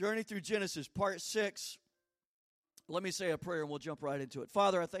Journey through Genesis, part 6. Let me say a prayer and we'll jump right into it.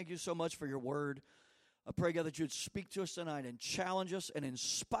 Father, I thank you so much for your word. I pray, God, that you would speak to us tonight and challenge us and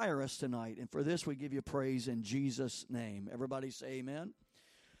inspire us tonight. And for this, we give you praise in Jesus' name. Everybody say amen.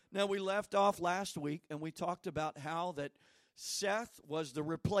 Now, we left off last week and we talked about how that Seth was the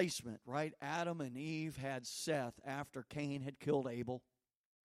replacement, right? Adam and Eve had Seth after Cain had killed Abel.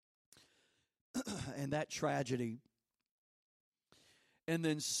 And that tragedy. And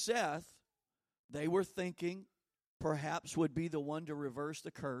then Seth, they were thinking, perhaps would be the one to reverse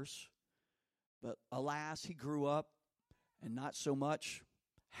the curse. But alas, he grew up, and not so much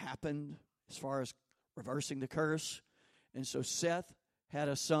happened as far as reversing the curse. And so Seth had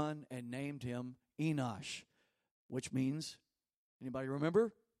a son and named him Enosh, which means, anybody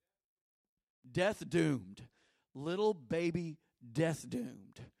remember? Death doomed. Little baby death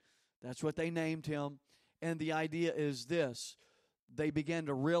doomed. That's what they named him. And the idea is this. They began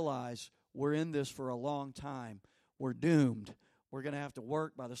to realize we're in this for a long time. We're doomed. We're going to have to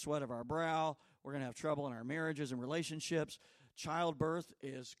work by the sweat of our brow. We're going to have trouble in our marriages and relationships. Childbirth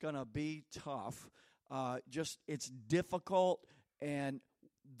is going to be tough. It's difficult. And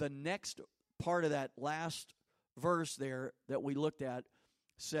the next part of that last verse there that we looked at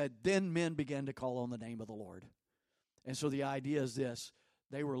said, then men began to call on the name of the Lord. And so the idea is this.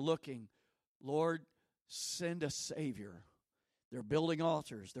 They were looking, Lord, send a Savior. They're building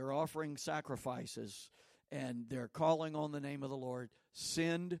altars. They're offering sacrifices. And they're calling on the name of the Lord.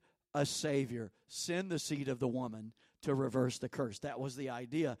 Send a Savior. Send the seed of the woman to reverse the curse. That was the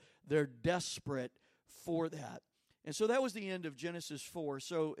idea. They're desperate for that. And so that was the end of Genesis 4.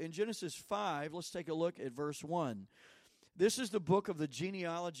 So in Genesis 5, let's take a look at verse 1. This is the book of the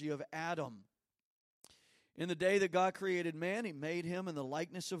genealogy of Adam. In the day that God created man, he made him in the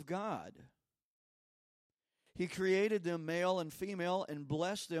likeness of God. He created them male and female and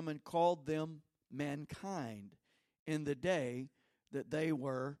blessed them and called them mankind in the day that they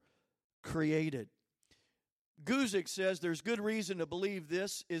were created. Guzik says there's good reason to believe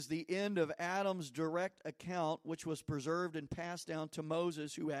this is the end of Adam's direct account, which was preserved and passed down to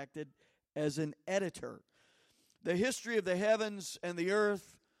Moses, who acted as an editor. The history of the heavens and the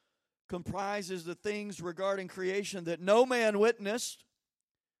earth comprises the things regarding creation that no man witnessed,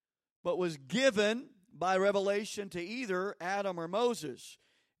 but was given by revelation to either Adam or Moses.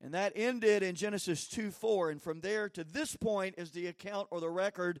 And that ended in Genesis 2:4. And from there to this point is the account or the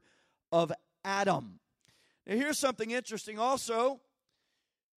record of Adam. Now here's something interesting also.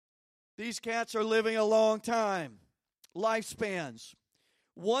 These cats are living a long time. Lifespans.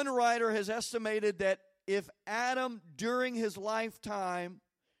 One writer has estimated that if Adam during his lifetime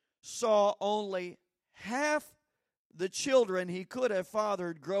saw only half the children he could have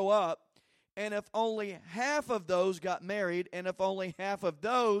fathered grow up, and if only half of those got married, and if only half of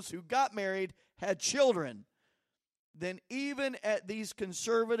those who got married had children, then even at these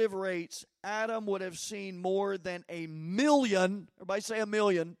conservative rates, Adam would have seen more than 1 million, everybody say 1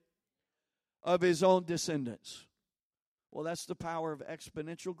 million, of his own descendants. Well, that's the power of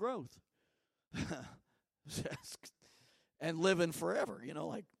exponential growth. And living forever,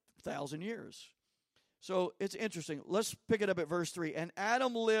 like 1,000 years. So it's interesting. Let's pick it up at verse 3. And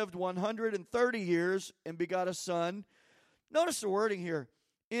Adam lived 130 years and begot a son. Notice the wording here.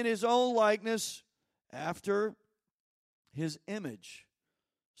 In his own likeness, after his image.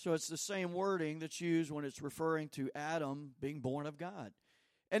 So it's the same wording that's used when it's referring to Adam being born of God.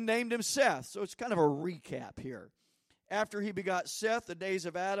 And named him Seth. So it's kind of a recap here. After he begot Seth, the days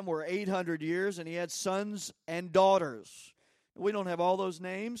of Adam were 800 years, and he had sons and daughters. We don't have all those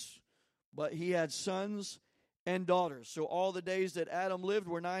names, but he had sons and daughters. So all the days that Adam lived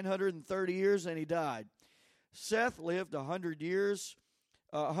were 930 years, and he died. Seth lived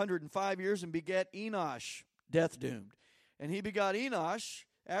 105 years, and begat Enosh, death doomed. And he begot Enosh.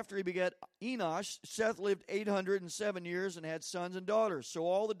 After he begat Enosh, Seth lived 807 years and had sons and daughters. So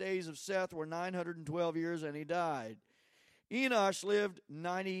all the days of Seth were 912 years, and he died. Enosh lived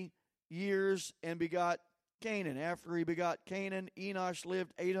 90 years and begot Canaan. After he begot Canaan, Enosh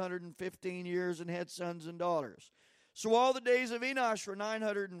lived 815 years and had sons and daughters. So all the days of Enosh were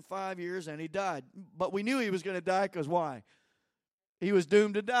 905 years, and he died. But we knew he was going to die because why? He was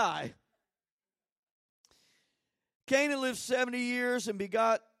doomed to die. Canaan lived 70 years and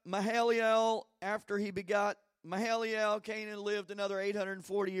begot Mahalalel. After he begot Mahalalel, Canaan lived another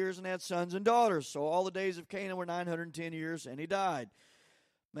 840 years and had sons and daughters. So all the days of Canaan were 910 years, and he died.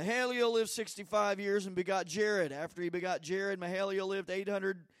 Mahalalel lived 65 years and begot Jared. After he begot Jared, Mahalalel lived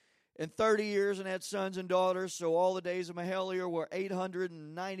 830 years and had sons and daughters. So all the days of Mahalalel were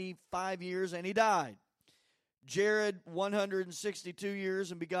 895 years, and he died. Jared 162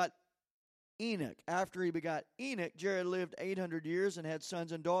 years and begot Enoch. After he begot Enoch, Jared lived 800 years and had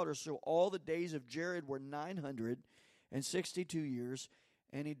sons and daughters. So all the days of Jared were 962 years,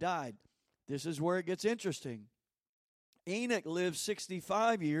 and he died. This is where it gets interesting. Enoch lived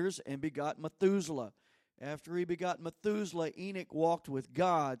 65 years and begot Methuselah. After he begot Methuselah, Enoch walked with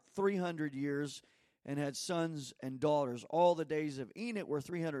God 300 years and had sons and daughters. All the days of Enoch were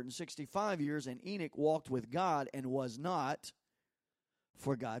 365 years, and Enoch walked with God and was not,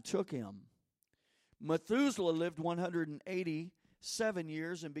 for God took him. Methuselah lived 187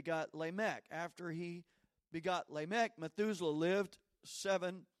 years and begot Lamech. After he begot Lamech, Methuselah lived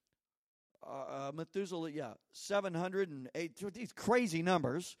 708, these crazy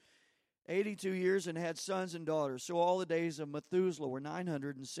numbers, 82 years and had sons and daughters. So all the days of Methuselah were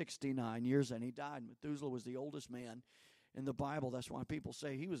 969 years, and he died. Methuselah was the oldest man in the Bible. That's why people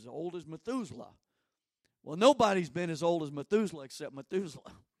say he was as old as Methuselah. Well, nobody's been as old as Methuselah except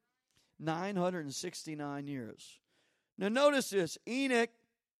Methuselah. 969 years. Now notice this. Enoch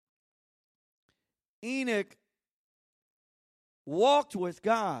walked with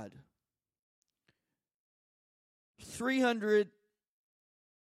God 300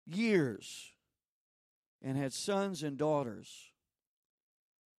 years and had sons and daughters.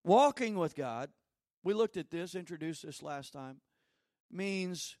 Walking with God, we looked at this, introduced this last time,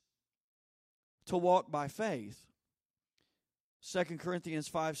 means to walk by faith. 2 Corinthians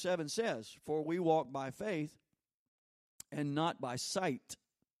 5:7 says, "For we walk by faith and not by sight."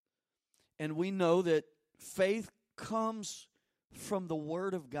 And we know that faith comes from the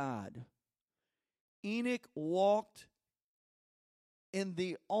Word of God. Enoch walked in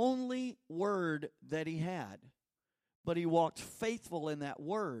the only Word that he had, but he walked faithful in that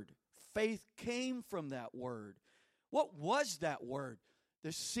Word. Faith came from that Word. What was that Word?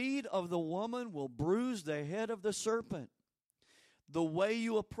 The seed of the woman will bruise the head of the serpent. The way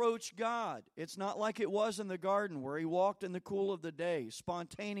you approach God, it's not like it was in the garden where he walked in the cool of the day,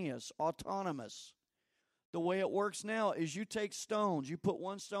 spontaneous, autonomous. The way it works now is you take stones, you put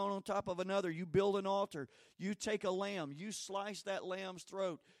one stone on top of another, you build an altar, you take a lamb, you slice that lamb's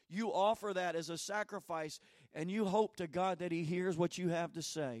throat, you offer that as a sacrifice, and you hope to God that he hears what you have to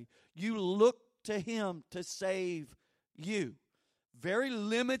say. You look to him to save you. Very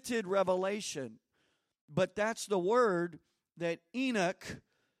limited revelation, but that's the word that Enoch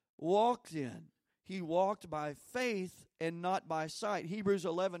walked in. He walked by faith and not by sight. Hebrews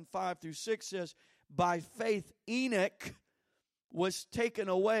 11:5-6 says, "By faith Enoch was taken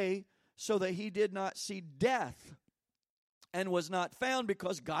away so that he did not see death, and was not found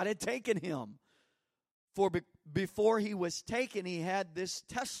because God had taken him. For before he was taken, he had this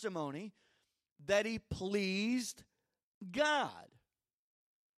testimony that he pleased God."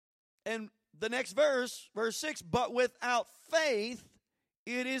 And the next verse, verse 6, "But without faith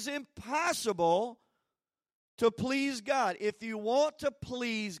it is impossible to please God." If you want to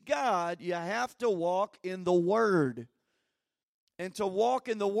please God, you have to walk in the Word. And to walk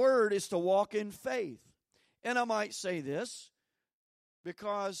in the Word is to walk in faith. And I might say this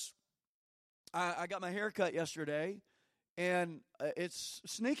because I got my hair cut yesterday, and it's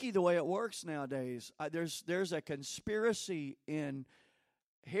sneaky the way it works nowadays. There's a conspiracy in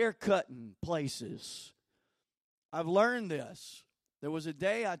haircutting places. I've learned this. There was a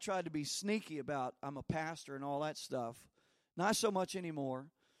day I tried to be sneaky about I'm a pastor and all that stuff. Not so much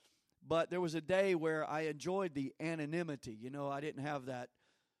anymore. But there was a day where I enjoyed the anonymity. You know, I didn't have that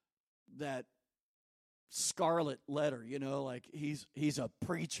scarlet letter, you know, like he's a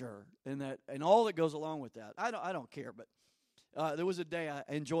preacher and all that goes along with that. I don't care, but there was a day I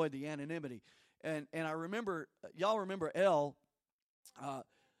enjoyed the anonymity. And I remember, y'all remember Elle,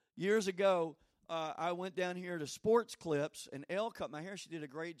 years ago, I went down here to Sports Clips, and Elle cut my hair. She did a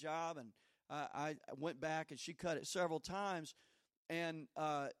great job, and I went back, and she cut it several times. And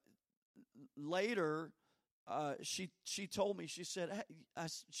later, she told me, she said, hey,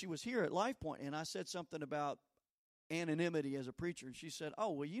 she was here at Life Point, and I said something about anonymity as a preacher. And she said,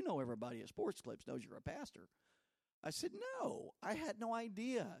 "Oh, well, you know everybody at Sports Clips knows you're a pastor." I said, "No, I had no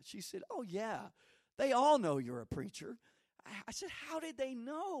idea." She said, "Oh, yeah, they all know you're a preacher." I said, "How did they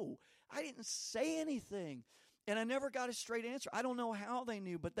know? I didn't say anything." And I never got a straight answer. I don't know how they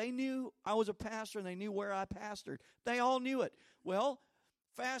knew, but they knew I was a pastor, and they knew where I pastored. They all knew it. Well,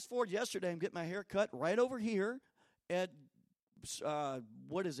 fast forward yesterday, I'm getting my hair cut right over here at,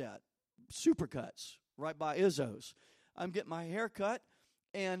 what is that? Supercuts, right by Izzo's. I'm getting my hair cut,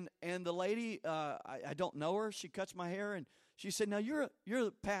 and the lady, I don't know her. She cuts my hair, and she said, "Now, you're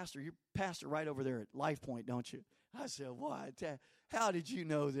the pastor. You're pastor right over there at Life Point, don't you?" I said, "What? How did you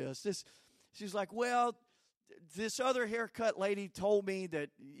know this?" She's like, "Well, this other haircut lady told me that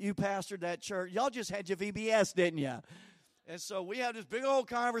you pastored that church. Y'all just had your VBS, didn't you? And so we had this big old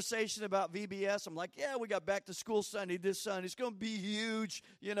conversation about VBS. I'm like, yeah, we got back to school Sunday this Sunday. It's going to be huge,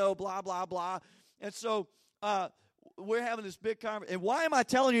 blah, blah, blah. And so we're having this big conversation. And why am I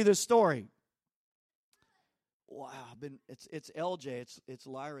telling you this story? Wow, it's LJ, it's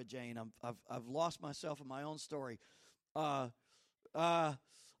Lyra Jane. I've lost myself in my own story. I've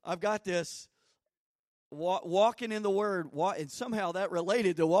got this walking in the Word, and somehow that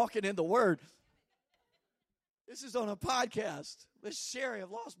related to walking in the Word. This is on a podcast. Miss Sherry,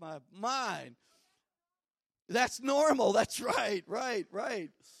 I've lost my mind. That's normal. That's right.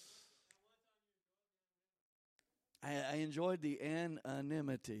 I enjoyed the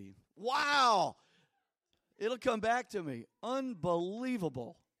anonymity. Wow. It'll come back to me.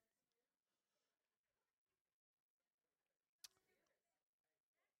 Unbelievable.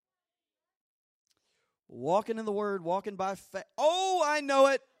 Walking in the Word, walking by faith. Oh, I know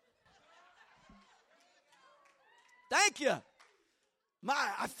it. Thank you.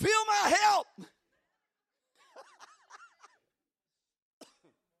 I feel my help.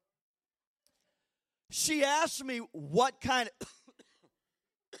 She asked me what kind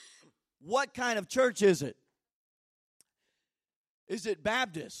of church is it? Is it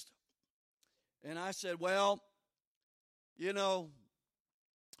Baptist? And I said, well,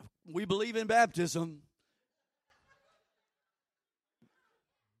 we believe in baptism.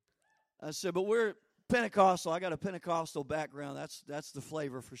 I said, but we're Pentecostal. I got a Pentecostal background. That's the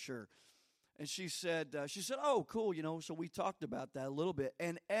flavor for sure. And she said, oh, cool, so we talked about that a little bit.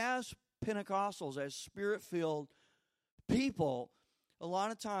 And as Pentecostals, as Spirit-filled people, a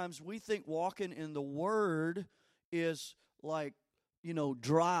lot of times we think walking in the Word is like,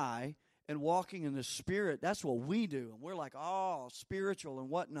 dry, and walking in the Spirit, that's what we do. And we're like, oh, spiritual and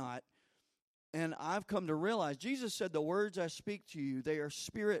whatnot. And I've come to realize, Jesus said, the words I speak to you, they are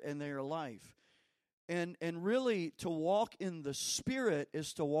spirit and they are life. And really, to walk in the Spirit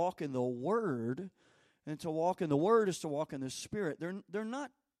is to walk in the Word, and to walk in the Word is to walk in the Spirit. They're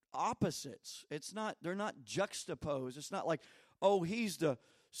not opposites. They're not juxtaposed. It's not like, oh, he's the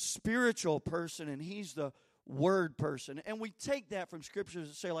spiritual person and he's the Word person. And we take that from Scriptures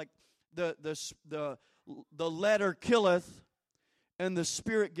and say, like, the letter killeth and the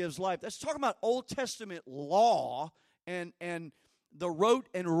Spirit gives life. That's talking about Old Testament law and the rote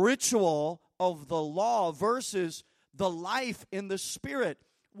and ritual of the law versus the life in the Spirit,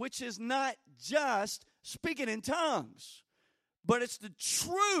 which is not just speaking in tongues, but it's the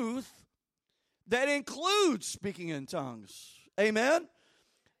truth that includes speaking in tongues. Amen?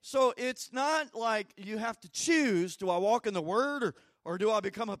 So it's not like you have to choose, do I walk in the Word or do I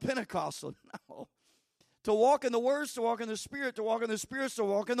become a Pentecostal? No. To walk in the Word is to walk in the Spirit. To walk in the Spirit is to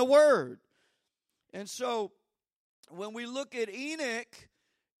walk in the Word. And so when we look at Enoch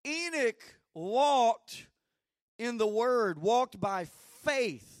walked in the Word, walked by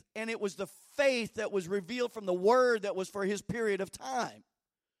faith. And it was the faith that was revealed from the Word that was for his period of time.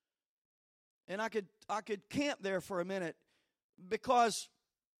 And I could camp there for a minute because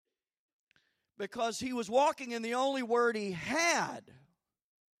he was walking in the only Word he had.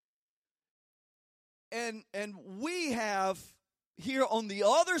 And we have here on the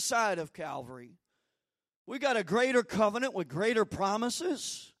other side of Calvary, we got a greater covenant with greater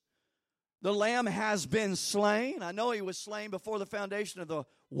promises. The Lamb has been slain. I know he was slain before the foundation of the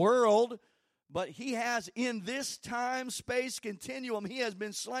world, but he has in this time, space, continuum, he has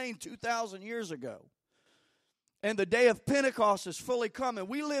been slain 2,000 years ago. And the day of Pentecost is fully come. And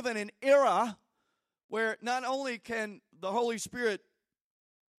we live in an era where not only can the Holy Spirit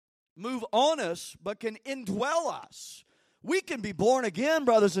move on us, but can indwell us. We can be born again,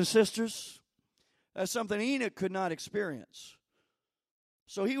 brothers and sisters. That's something Enoch could not experience.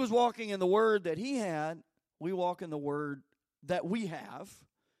 So he was walking in the Word that he had. We walk in the Word that we have.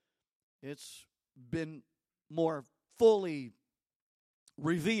 It's been more fully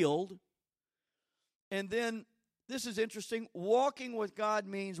revealed. And then, this is interesting, walking with God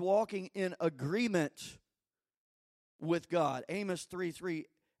means walking in agreement with God. Amos 3:3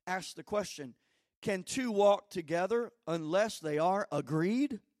 asks the question, can two walk together unless they are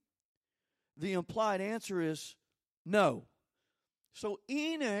agreed? The implied answer is no. So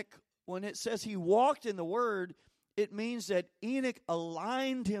Enoch, when it says he walked in the Word, it means that Enoch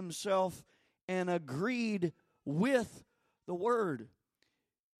aligned himself and agreed with the Word.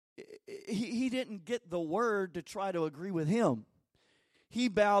 He didn't get the Word to try to agree with him. He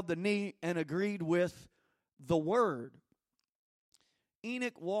bowed the knee and agreed with the Word.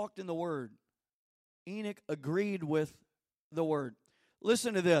 Enoch walked in the Word. Enoch agreed with the Word.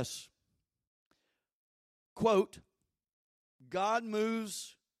 Listen to this. quote, God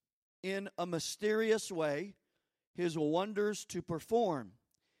moves in a mysterious way, his wonders to perform.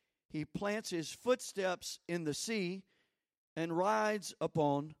 He plants his footsteps in the sea and rides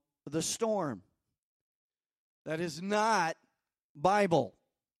upon the storm. That is not Bible.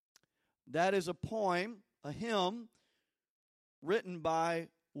 That is a poem, a hymn, written by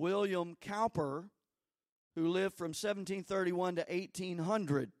William Cowper, who lived from 1731 to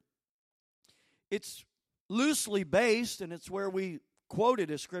 1800. It's loosely based, and it's where we quoted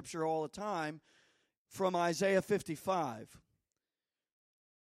as scripture all the time, from Isaiah 55.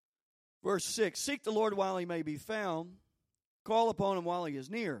 Verse 6, seek the Lord while he may be found, call upon him while he is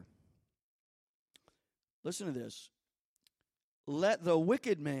near. Listen to this. Let the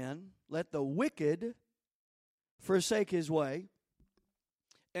wicked forsake his way,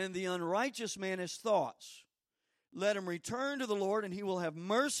 and the unrighteous man his thoughts. Let him return to the Lord, and he will have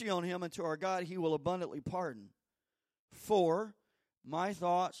mercy on him, and to our God he will abundantly pardon. For my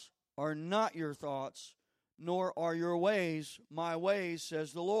thoughts are not your thoughts, nor are your ways my ways,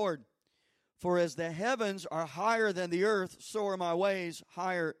 says the Lord. For as the heavens are higher than the earth, so are my ways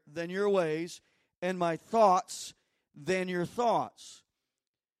higher than your ways, and my thoughts than your thoughts.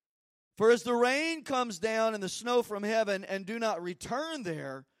 For as the rain comes down and the snow from heaven, and do not return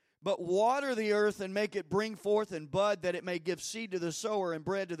there, but water the earth and make it bring forth and bud, that it may give seed to the sower and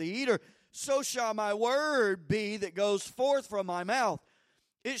bread to the eater, so shall my word be that goes forth from my mouth.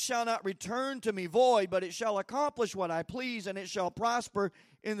 It shall not return to me void, but it shall accomplish what I please, and it shall prosper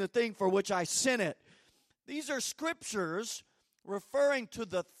in the thing for which I sent it. These are scriptures referring to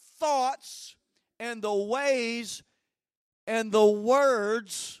the thoughts and the ways and the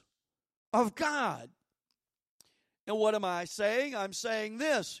words of God. And what am I saying? I'm saying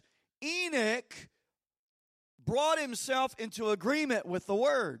this. Enoch brought himself into agreement with the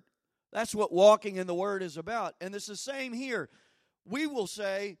Word. That's what walking in the Word is about. And it's the same here. We will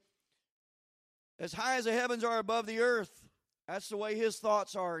say, as high as the heavens are above the earth, that's the way his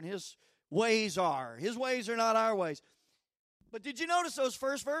thoughts are and his ways are. His ways are not our ways. But did you notice those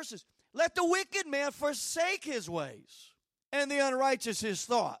first verses? Let the wicked man forsake his ways, and the unrighteous his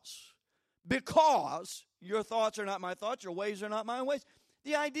thoughts. Because your thoughts are not my thoughts, your ways are not my ways.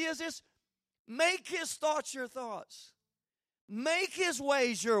 The idea is this: make his thoughts your thoughts. Make his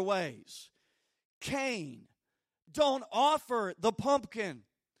ways your ways. Cain, don't offer the pumpkin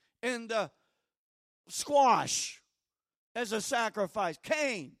and the squash as a sacrifice.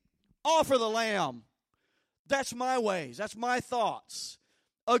 Cain, offer the lamb. That's my ways. That's my thoughts.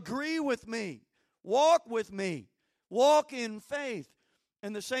 Agree with me. Walk with me. Walk in faith.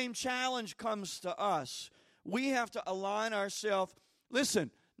 And the same challenge comes to us. We have to align ourselves,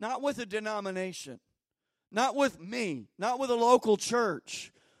 listen, not with a denomination, not with me, not with a local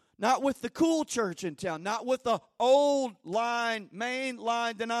church, not with the cool church in town, not with the old line, main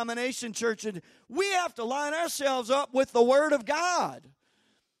line denomination church. We have to line ourselves up with the Word of God.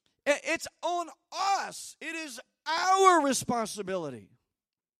 It's on us. It is our responsibility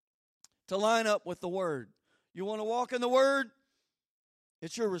to line up with the Word. You want to walk in the Word?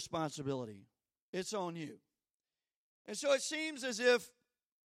 It's your responsibility. It's on you. And so it seems as if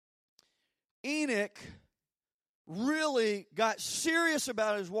Enoch really got serious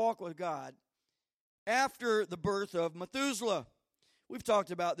about his walk with God after the birth of Methuselah. We've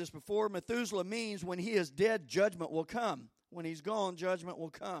talked about this before. Methuselah means when he is dead, judgment will come. When he's gone, judgment will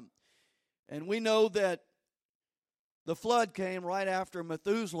come. And we know that the flood came right after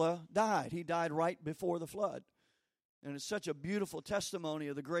Methuselah died. He died right before the flood. And it's such a beautiful testimony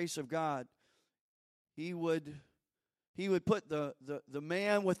of the grace of God. He would put the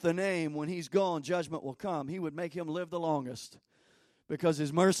man with the name, when he's gone, judgment will come. He would make him live the longest because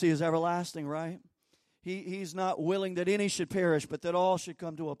his mercy is everlasting, right? He's not willing that any should perish, but that all should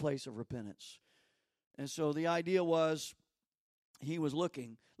come to a place of repentance. And so the idea was he was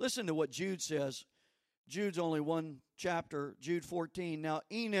looking. Listen to what Jude says. Jude's only one chapter, Jude 14. Now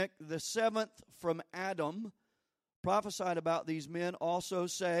Enoch, the seventh from Adam, prophesied about these men also,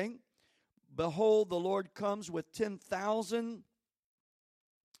 saying, behold, the Lord comes with 10,000s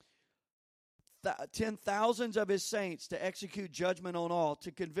of his saints to execute judgment on all,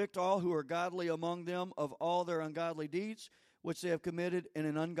 to convict all who are godly among them of all their ungodly deeds, which they have committed in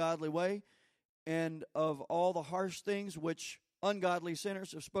an ungodly way, and of all the harsh things which ungodly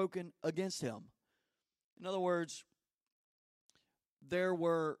sinners have spoken against him. In other words, there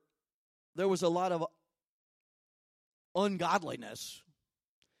was a lot of ungodliness.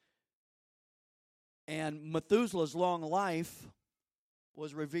 And Methuselah's long life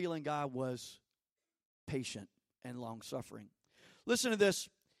was revealing God was patient and long-suffering. Listen to this.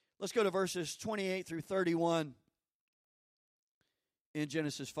 Let's go to verses 28 through 31 in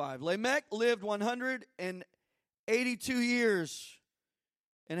Genesis 5. Lamech lived 182 years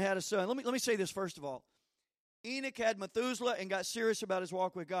and had a son. Let me say this first of all. Enoch had Methuselah and got serious about his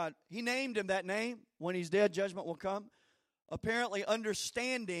walk with God. He named him that name. When he's dead, judgment will come. Apparently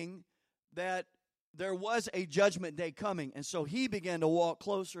understanding that there was a judgment day coming. And so he began to walk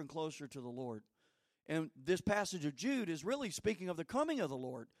closer and closer to the Lord. And this passage of Jude is really speaking of the coming of the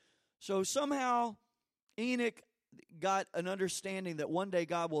Lord. So somehow Enoch got an understanding that one day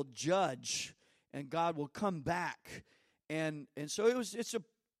God will judge and God will come back. And so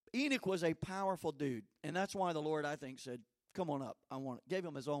Enoch was a powerful dude. And that's why the Lord, I think, said, come on up. Gave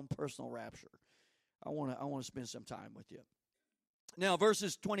him his own personal rapture. I want to spend some time with you. Now,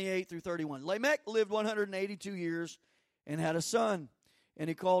 verses 28 through 31. Lamech lived 182 years and had a son, and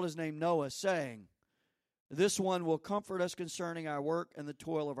he called his name Noah, saying, this one will comfort us concerning our work and the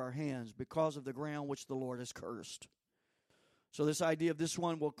toil of our hands, because of the ground which the Lord has cursed. So this idea of this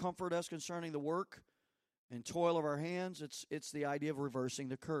one will comfort us concerning the work and toil of our hands, it's the idea of reversing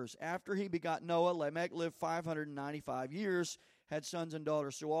the curse. After he begot Noah, Lamech lived 595 years, had sons and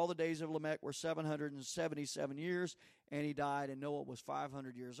daughters. So all the days of Lamech were 777 years, and he died, and Noah was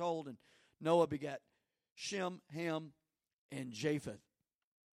 500 years old. And Noah begat Shem, Ham, and Japheth.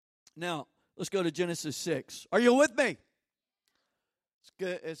 Now, let's go to Genesis 6. Are you with me?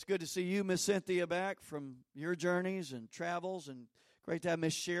 It's good to see you, Miss Cynthia, back from your journeys and travels, and great to have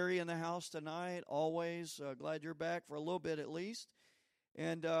Miss Sherry in the house tonight. Always glad you're back for a little bit at least.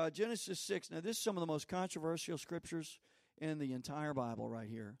 And Genesis 6. Now, this is some of the most controversial scriptures in the entire Bible right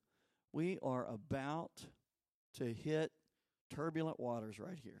here. We are about to hit turbulent waters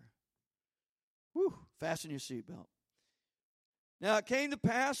right here. Whew, fasten your seatbelt. Now it came to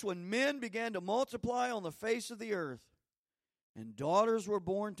pass when men began to multiply on the face of the earth, and daughters were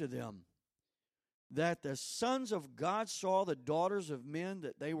born to them, that the sons of God saw the daughters of men,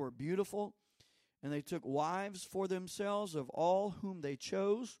 that they were beautiful, and they took wives for themselves of all whom they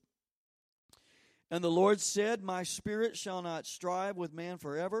chose. And the Lord said, my spirit shall not strive with man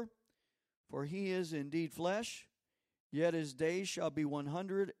forever, for he is indeed flesh, yet his days shall be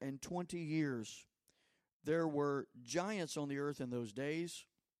 120 years. There were giants on the earth in those days.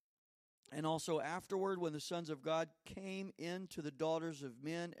 And also afterward, when the sons of God came in to the daughters of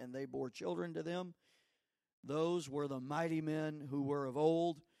men, and they bore children to them, those were the mighty men who were of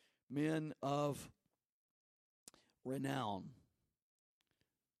old, men of renown.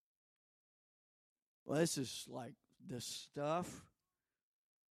 Well, this is like this stuff.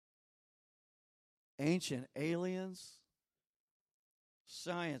 Ancient aliens.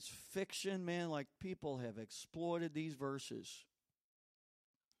 Science fiction, man, like people have exploited these verses.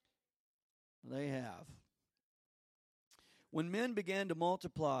 They have. When men began to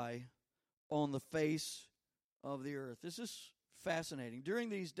multiply on the face of the earth. This is fascinating. During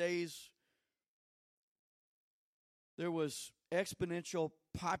these days, there was exponential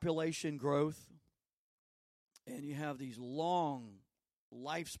population growth, and you have these long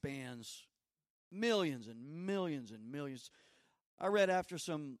lifespans, millions and millions and millions. I read after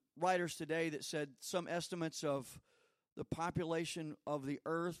some writers today that said some estimates of the population of the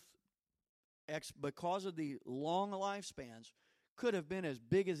earth, because of the long lifespans, could have been as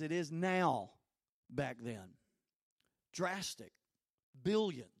big as it is now back then. Drastic.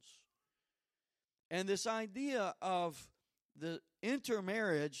 Billions. And this idea of the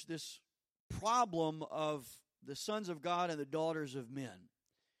intermarriage, this problem of the sons of God and the daughters of men.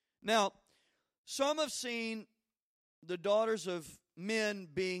 Now, some have seen the daughters of men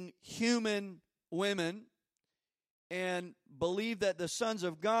being human women and believe that the sons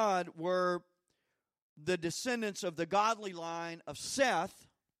of God were the descendants of the godly line of Seth.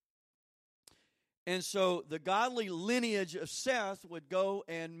 And so the godly lineage of Seth would go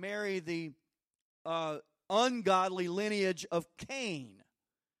and marry the ungodly lineage of Cain.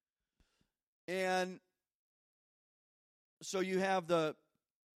 And so you have the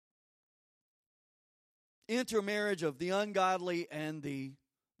intermarriage of the ungodly and the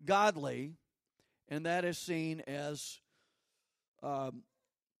godly, and that is seen as, a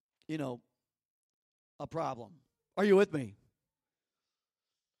problem. Are you with me?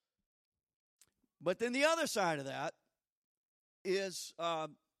 But then the other side of that is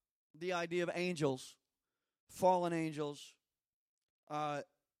the idea of angels, fallen angels,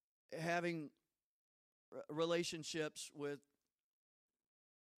 having relationships with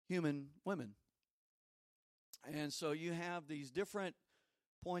human women. And so you have these different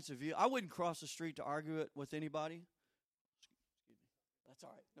points of view. I wouldn't cross the street to argue it with anybody. Excuse me. That's all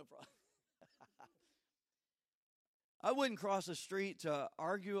right. No problem. I wouldn't cross the street to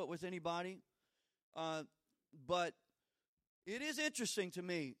argue it with anybody, but it is interesting to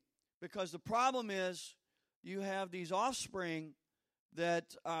me because the problem is you have these offspring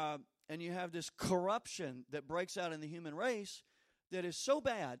that, and you have this corruption that breaks out in the human race that is so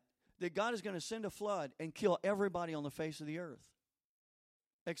bad that God is going to send a flood and kill everybody on the face of the earth,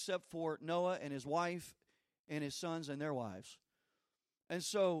 except for Noah and his wife and his sons and their wives. And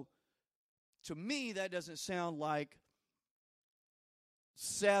so, to me, that doesn't sound like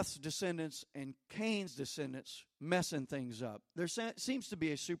Seth's descendants and Cain's descendants messing things up. There seems to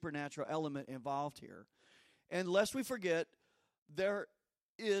be a supernatural element involved here. And lest we forget, there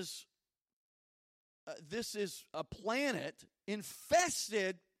is, this is a planet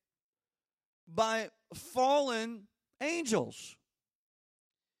infested by fallen angels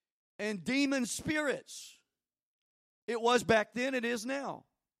and demon spirits. It was back then, it is now.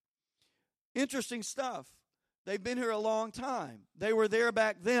 Interesting stuff. They've been here a long time. They were there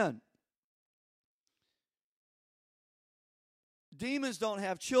back then. Demons don't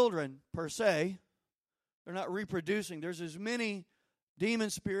have children per se. They're not reproducing. There's as many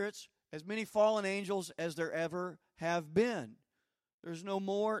demon spirits, as many fallen angels as there ever have been. There's no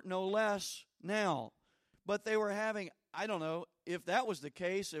more, no less now. But they were having, I don't know, if that was the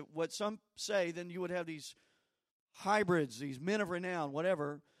case, what some say, then you would have these hybrids, these men of renown,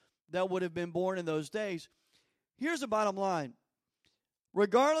 whatever, that would have been born in those days. Here's the bottom line.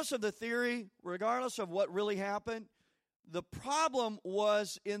 Regardless of the theory, regardless of what really happened, the problem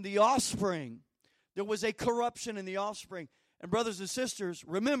was in the offspring. There was a corruption in the offspring. And brothers and sisters,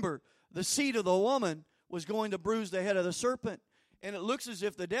 remember, the seed of the woman was going to bruise the head of the serpent. And it looks as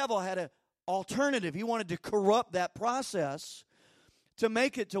if the devil had an alternative. He wanted to corrupt that process to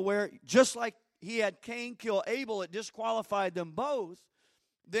make it to where, just like he had Cain kill Abel, it disqualified them both.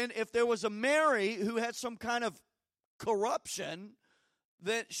 Then if there was a Mary who had some kind of corruption,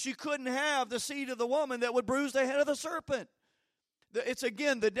 that she couldn't have the seed of the woman that would bruise the head of the serpent. It's,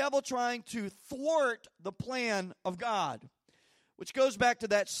 again, the devil trying to thwart the plan of God, which goes back to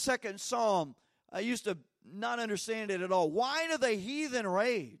that second psalm. I used to not understand it at all. Why do the heathen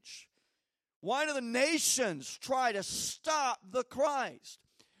rage? Why do the nations try to stop the Christ?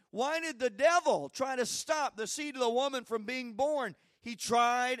 Why did the devil try to stop the seed of the woman from being born? He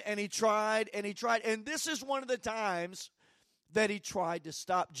tried and he tried and he tried. And this is one of the times that he tried to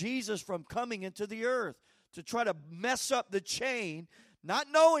stop Jesus from coming into the earth, to try to mess up the chain, not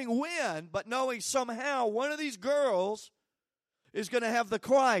knowing when, but knowing somehow one of these girls is going to have the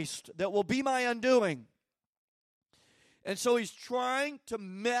Christ that will be my undoing. And so he's trying to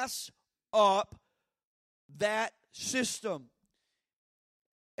mess up that system.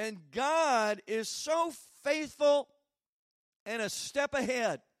 And God is so faithful and a step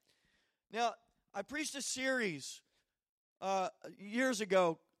ahead. Now, I preached a series years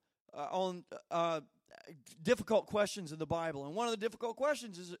ago on difficult questions in the Bible. And one of the difficult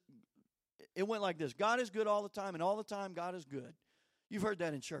questions is, it went like this: God is good all the time, and all the time God is good. You've heard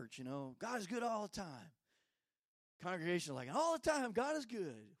that in church, you know. God is good all the time. Congregation like, all the time God is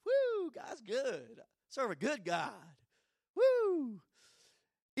good. Woo, God's good. Serve a good God. Woo.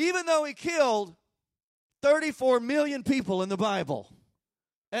 Even though he killed 34 million people in the Bible,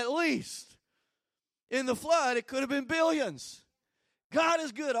 at least. In the flood, it could have been billions. God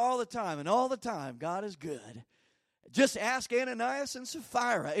is good all the time, and all the time God is good. Just ask Ananias and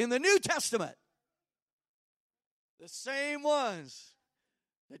Sapphira in the New Testament. The same ones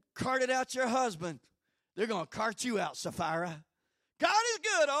that carted out your husband, they're going to cart you out, Sapphira. God is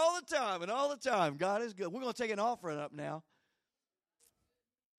good all the time, and all the time God is good. We're going to take an offering up now.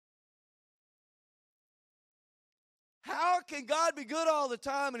 How can God be good all the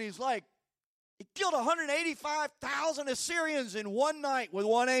time? And he's like, he killed 185,000 Assyrians in one night with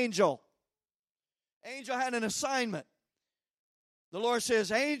one angel. Angel had an assignment. The Lord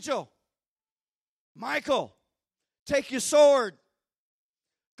says, Angel, Michael, take your sword.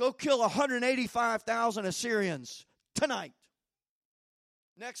 Go kill 185,000 Assyrians tonight.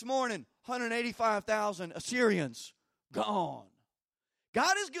 Next morning, 185,000 Assyrians gone.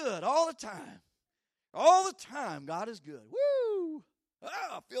 God is good all the time. All the time, God is good. Woo!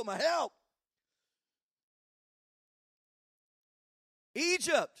 I feel my help.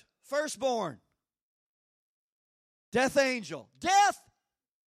 Egypt, firstborn. Death angel. Death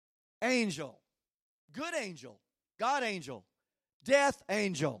angel. Good angel. God angel. Death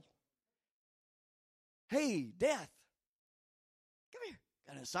angel. Hey, death. Come here.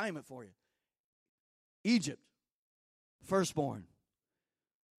 Got an assignment for you. Egypt, firstborn.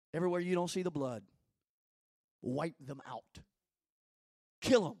 Everywhere you don't see the blood, wipe them out.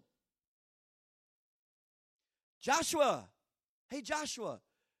 Kill them. Joshua, hey Joshua,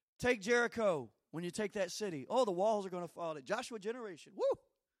 take Jericho when you take that city. Oh, the walls are going to fall. Joshua generation, woo!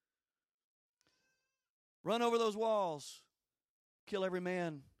 Run over those walls. Kill every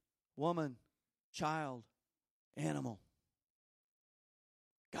man, woman, child, animal.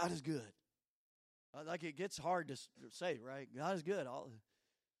 God is good. Like it gets hard to say, right? God is good.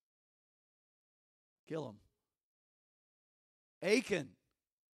 Kill him. Achan.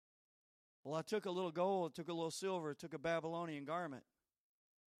 Well, I took a little gold, took a little silver, took a Babylonian garment.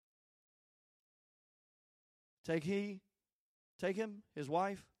 Take him, his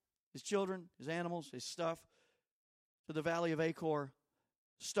wife, his children, his animals, his stuff, to the valley of Achor,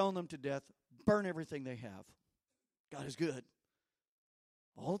 stone them to death, burn everything they have. God is good.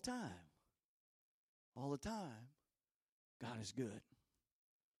 All the time. All the time. God is good.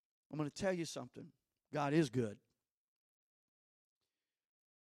 I'm going to tell you something. God is good.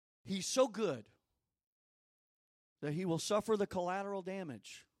 He's so good that he will suffer the collateral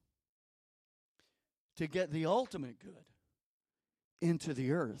damage to get the ultimate good into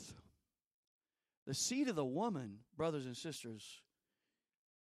the earth. The seed of the woman, brothers and sisters,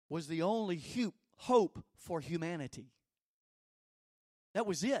 was the only hope for humanity. That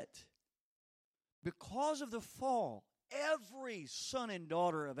was it. Because of the fall, every son and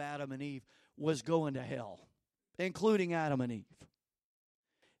daughter of Adam and Eve was going to hell, including Adam and Eve,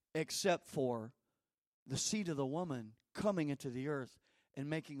 except for the seed of the woman coming into the earth and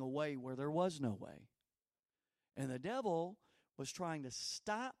making a way where there was no way. And the devil was trying to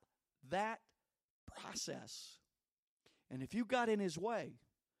stop that process. And if you got in his way,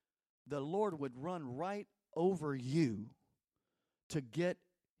 the Lord would run right over you to get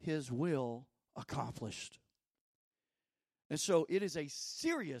his will accomplished. And so it is a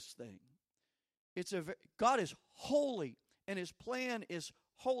serious thing. God is holy, and his plan is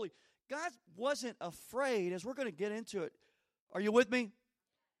holy. God wasn't afraid, as we're going to get into it. Are you with me?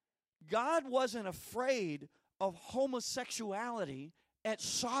 God wasn't afraid of homosexuality at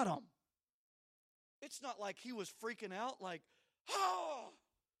Sodom. It's not like he was freaking out like, oh,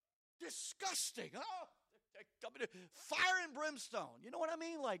 disgusting. Oh, fire and brimstone. You know what I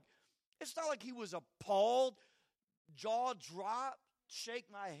mean? Like, it's not like he was appalled, jaw dropped, shake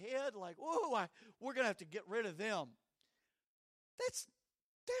my head like, oh, we're going to have to get rid of them. That's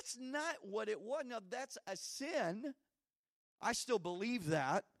not what it was. Now, that's a sin. I still believe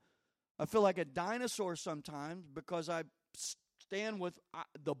that. I feel like a dinosaur sometimes because I stand with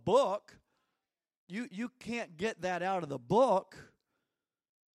the book. You can't get that out of the book.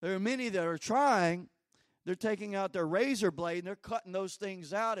 There are many that are trying. They're taking out their razor blade and they're cutting those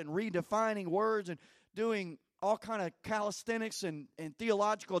things out and redefining words and doing all kind of calisthenics and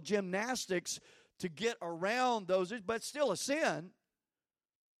theological gymnastics to get around those. But it's still a sin.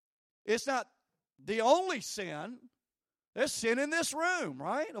 It's not the only sin. There's sin in this room,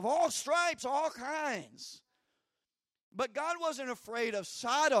 right? Of all stripes, all kinds. But God wasn't afraid of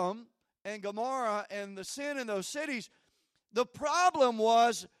Sodom and Gomorrah and the sin in those cities. The problem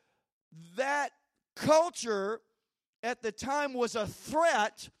was that culture at the time was a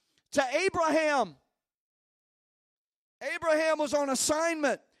threat to Abraham. Abraham was on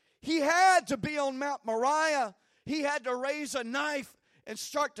assignment. He had to be on Mount Moriah. He had to raise a knife and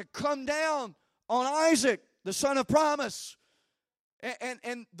start to come down on Isaac, the son of promise.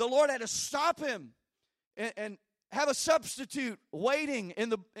 And the Lord had to stop him and have a substitute waiting in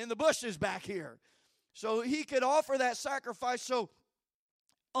the bushes back here so he could offer that sacrifice. So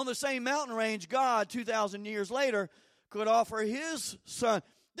on the same mountain range, God, 2,000 years later, could offer his son.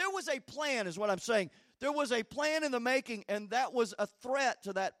 There was a plan, is what I'm saying. There was a plan in the making, and that was a threat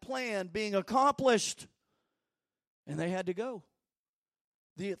to that plan being accomplished. And they had to go.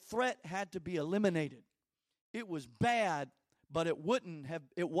 The threat had to be eliminated. It was bad, but it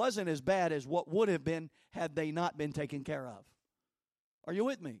wasn't as bad as what would have been had they not been taken care of. Are you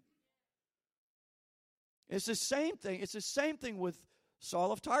with me? It's the same thing. It's the same thing with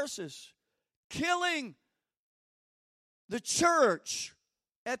Saul of Tarsus. Killing the church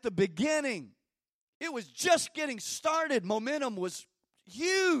at the beginning. It was just getting started. Momentum was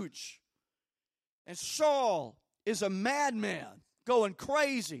huge. And Saul is a madman, going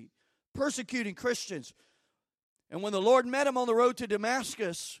crazy, persecuting Christians. And when the Lord met him on the road to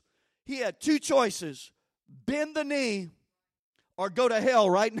Damascus, he had two choices: bend the knee or go to hell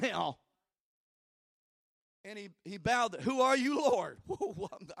right now. And he bowed. Who are you, Lord?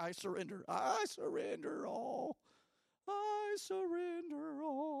 I surrender. I surrender all. I surrender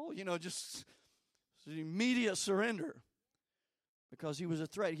all. Just immediate surrender. Because he was a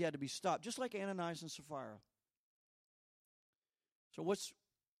threat. He had to be stopped. Just like Ananias and Sapphira. So what's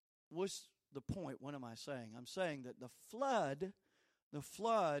the point. What am I saying? I'm saying that the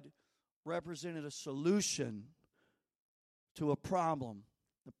flood represented a solution to a problem.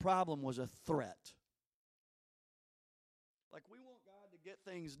 The problem was a threat. Like, we want God to get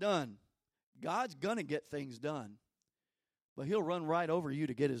things done. God's going to get things done. But He'll run right over you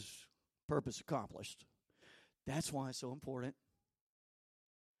to get His purpose accomplished. That's why it's so important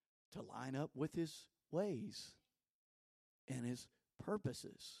to line up with His ways and His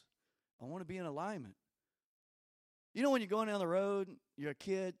purposes. I want to be in alignment. You know, when you're going down the road, you're a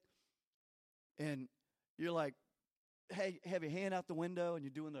kid, and you're like, hey, have your hand out the window, and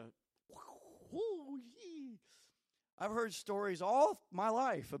you're doing the whoo, yee. I've heard stories all my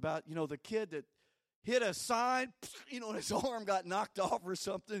life about, the kid that hit a sign, and his arm got knocked off or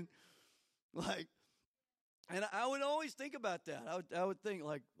something. Like, and I would always think about that. I would think,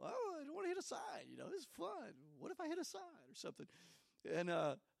 like, oh, I don't want to hit a sign. This is fun. What if I hit a sign or something? And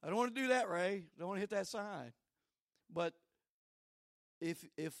I don't want to do that, Ray. I don't want to hit that sign. But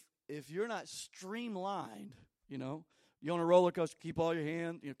if you're not streamlined, you're on a roller coaster, keep all your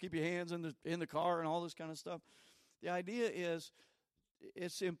hands, keep your hands in the car and all this kind of stuff. The idea is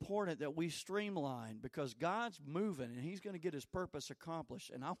it's important that we streamline because God's moving and He's going to get His purpose accomplished.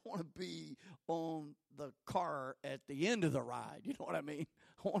 And I want to be on the car at the end of the ride. You know what I mean?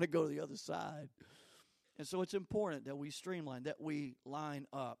 I want to go to the other side. And so it's important that we streamline, that we line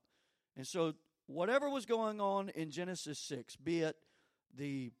up. And so whatever was going on in Genesis 6, be it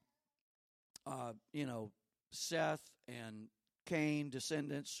the, Seth and Cain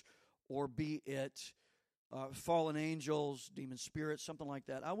descendants, or be it fallen angels, demon spirits, something like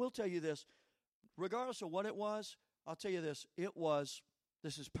that. I will tell you this, regardless of what it was, I'll tell you this,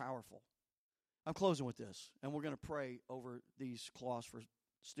 this is powerful. I'm closing with this, and we're going to pray over these cloths for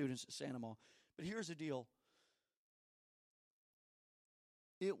students at Santa Ma. But here's the deal.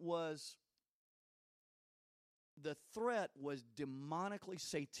 The threat was demonically,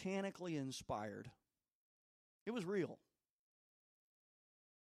 satanically inspired. It was real.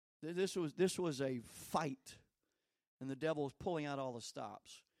 This was a fight, and the devil was pulling out all the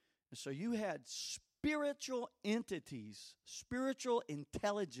stops. And so you had spiritual entities, spiritual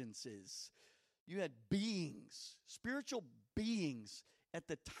intelligences. You had beings, spiritual beings at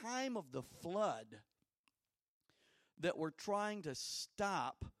the time of the flood that were trying to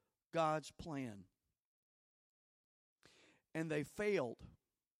stop God's plan. And they failed.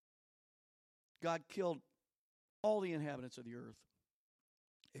 God killed all the inhabitants of the earth,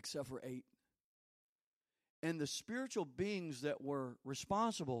 except for 8. And the spiritual beings that were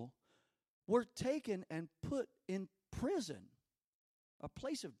responsible were taken and put in prison, a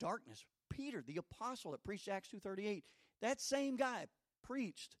place of darkness. Peter, the apostle that preached Acts 2:38, that same guy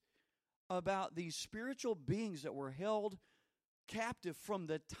preached about these spiritual beings that were held captive from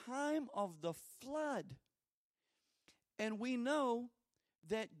the time of the flood. And we know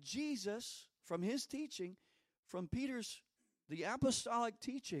that Jesus, from His teaching, from Peter's, the apostolic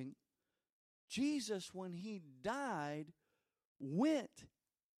teaching, Jesus, when He died, went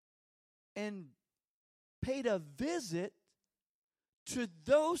and paid a visit to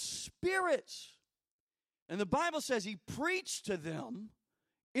those spirits. And the Bible says He preached to them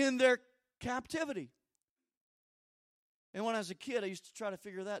in their captivity. And when I was a kid, I used to try to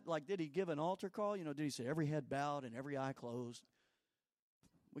figure that, like, did He give an altar call? Did He say every head bowed and every eye closed?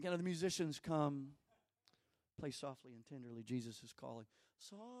 We got the musicians come. Play softly and tenderly, Jesus is calling.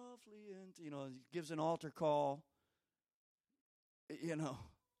 Softly and, He gives an altar call.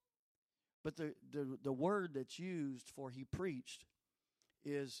 But the word that's used for He preached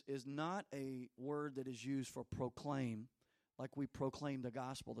is not a word that is used for proclaim, like we proclaim the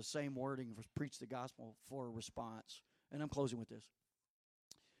gospel. The same wording for preach the gospel for a response. And I'm closing with this.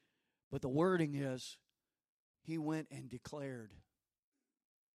 But the wording is, He went and declared.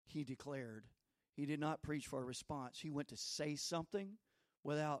 He declared. He did not preach for a response. He went to say something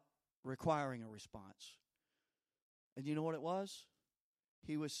without requiring a response. And you know what it was?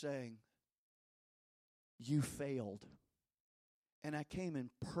 He was saying, you failed. And I came in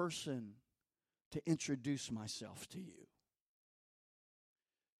person to introduce myself to you.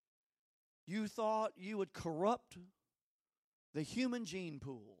 You thought you would corrupt the human gene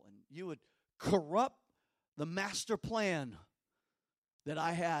pool, and you would corrupt the master plan that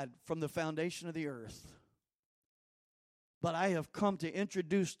I had from the foundation of the earth. But I have come to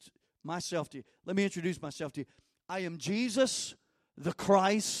introduce myself to you. Let me introduce myself to you. I am Jesus, the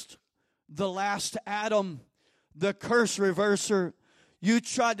Christ, the last Adam, the curse reverser. You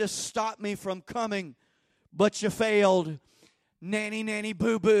tried to stop me from coming, but you failed. Nanny, nanny,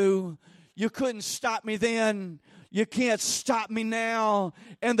 boo-boo. You couldn't stop me then. You can't stop me now.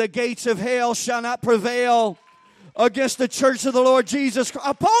 And the gates of hell shall not prevail against the church of the Lord Jesus Christ.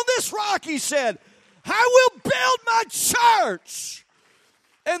 Upon this rock, he said, I will build my church.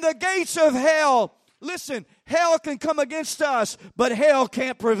 And the gates of hell, listen, hell can come against us, but hell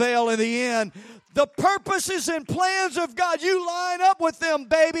can't prevail in the end. The purposes and plans of God, you line up with them,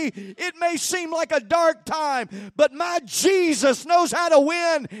 baby. It may seem like a dark time, but my Jesus knows how to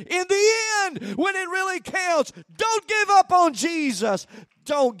win in the end when it really counts. Don't give up on Jesus.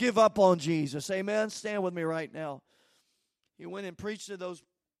 Don't give up on Jesus. Amen. Stand with me right now. He went and preached to those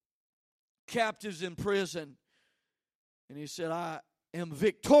captives in prison, and he said, I am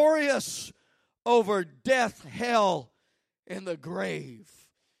victorious over death, hell, and the grave.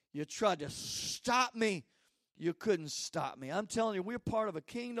 You tried to stop me. You couldn't stop me. I'm telling you, we're part of a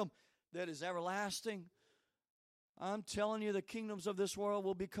kingdom that is everlasting. I'm telling you, the kingdoms of this world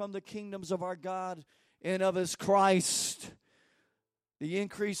will become the kingdoms of our God and of His Christ. The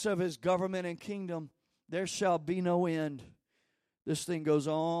increase of His government and kingdom, there shall be no end. This thing goes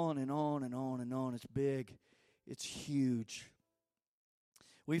on and on and on and on. It's big. It's huge.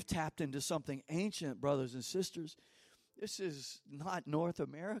 We've tapped into something ancient, brothers and sisters. This is not North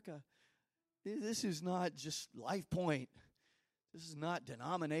America. This is not just Life Point. This is not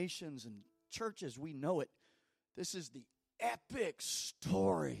denominations and churches. We know it. This is the epic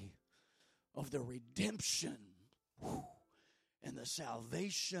story of the redemption and the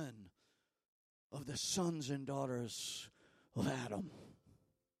salvation of the sons and daughters of Adam.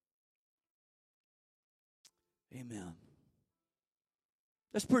 Amen.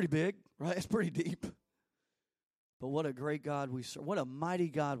 That's pretty big, right? It's pretty deep. But what a great God we serve. What a mighty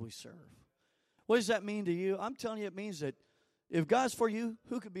God we serve. What does that mean to you? I'm telling you, it means that if God's for you,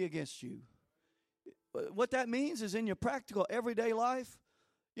 who could be against you? What that means is in your practical everyday life,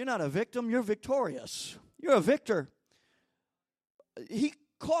 you're not a victim, you're victorious. You're a victor. He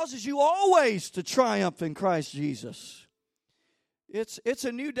causes you always to triumph in Christ Jesus. It's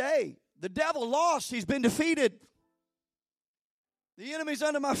a new day. The devil lost. He's been defeated. The enemy's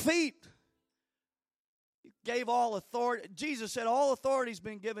under my feet. He gave all authority. Jesus said, all authority's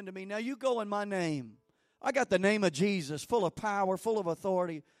been given to me. Now you go in my name. I got the name of Jesus, full of power, full of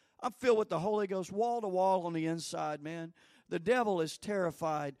authority. I'm filled with the Holy Ghost, wall to wall on the inside, man. The devil is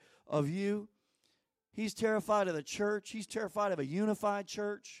terrified of you. He's terrified of the church. He's terrified of a unified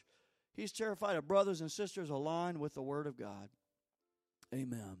church. He's terrified of brothers and sisters aligned with the Word of God.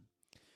 Amen.